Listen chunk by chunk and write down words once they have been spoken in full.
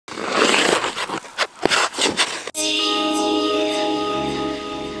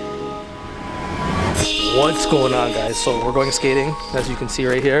What's going on, guys? So we're going skating, as you can see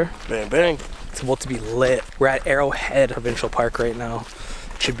right here. Bang, bang. It's about to be lit. We're at ArrowHead Provincial Park right now.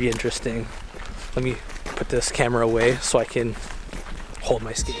 Should be interesting. Let me put this camera away so I can hold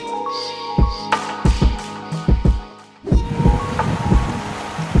my skate.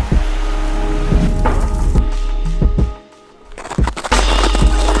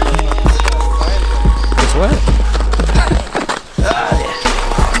 Guess what?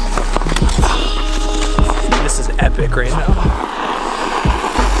 This is epic right now.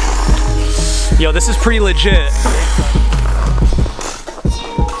 Yo, this is pretty legit.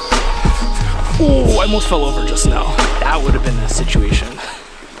 Ooh, I almost fell over just now. That would have been a situation.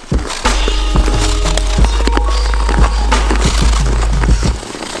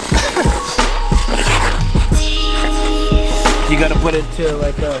 You gotta put it to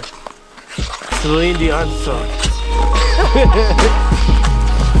like a Celine Dion song.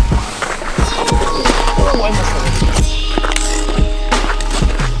 Oh, I almost fell over.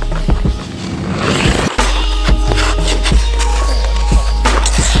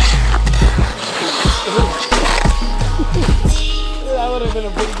 That would have been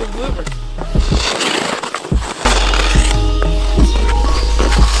a pretty good blooper.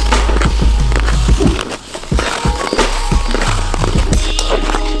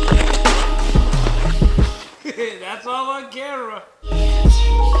 That's all on camera.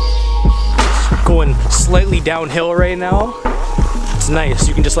 Going slightly downhill right now. It's nice.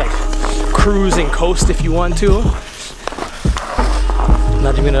 You can just like cruise and coast if you want to.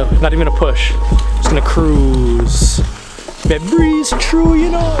 Not even gonna push. Just gonna cruise. That breeze true, you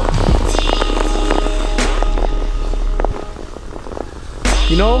know.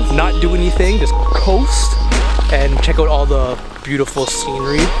 You know, not do anything, just coast and check out all the beautiful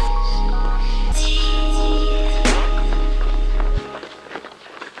scenery.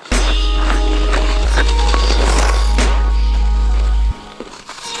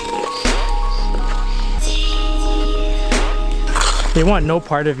 They want no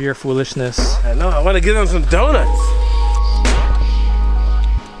part of your foolishness. I know, I want to give them some donuts.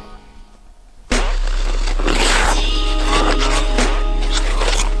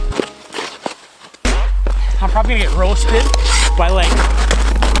 I'm probably gonna get roasted by like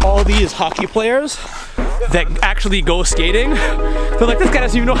all these hockey players that actually go skating. They're like, this guy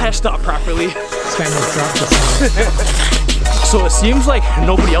doesn't even know how to stop properly. This guy knows drop this. So it seems like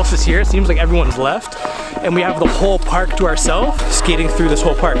nobody else is here. It seems like everyone's left. And we have the whole park to ourselves, skating through this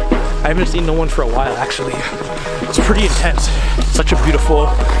whole park. I haven't seen no one for a while, actually. It's pretty intense. Such a beautiful,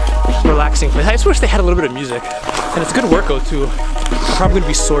 relaxing place. I just wish they had a little bit of music. And it's a good workout too. I'm probably gonna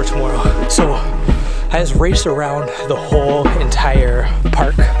be sore tomorrow. So I just raced around the whole entire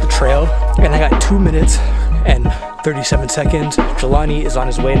park, the trail, and I got 2 minutes and 37 seconds. Jelani is on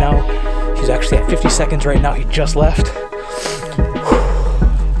his way now. He's actually at 50 seconds right now. He just left.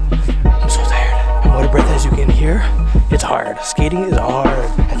 Out of breath, as you can hear. It's hard. Skating is hard.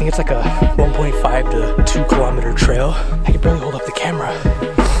 I think it's like a 1.5 to 2 kilometer trail. I can barely hold up the camera.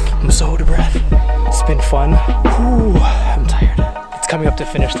 I'm so out of breath. It's been fun. Whew, I'm tired. It's coming up to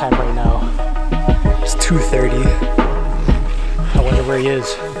finish time right now. It's 2:30. I wonder where he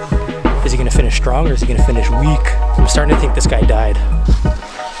is. Is he gonna finish strong or is he gonna finish weak? I'm starting to think this guy died.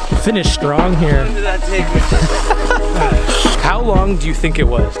 Finish strong here. When did that take me? How long do you think it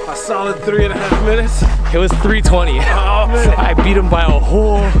was? A solid 3.5 minutes. It was 3:20. Oh man. I beat him by a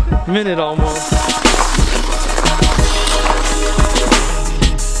whole minute almost.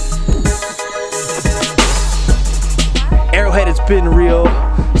 Arrowhead, it's been real.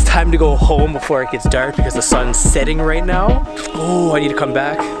 It's time to go home before it gets dark because the sun's setting right now. Oh, I need to come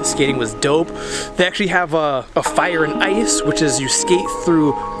back. The skating was dope. They actually have a fire and ice, which is you skate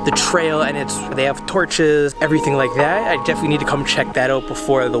through the trail and they have torches, everything like that. I definitely need to come check that out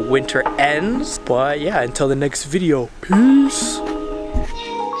before the winter ends. But yeah, until the next video, peace.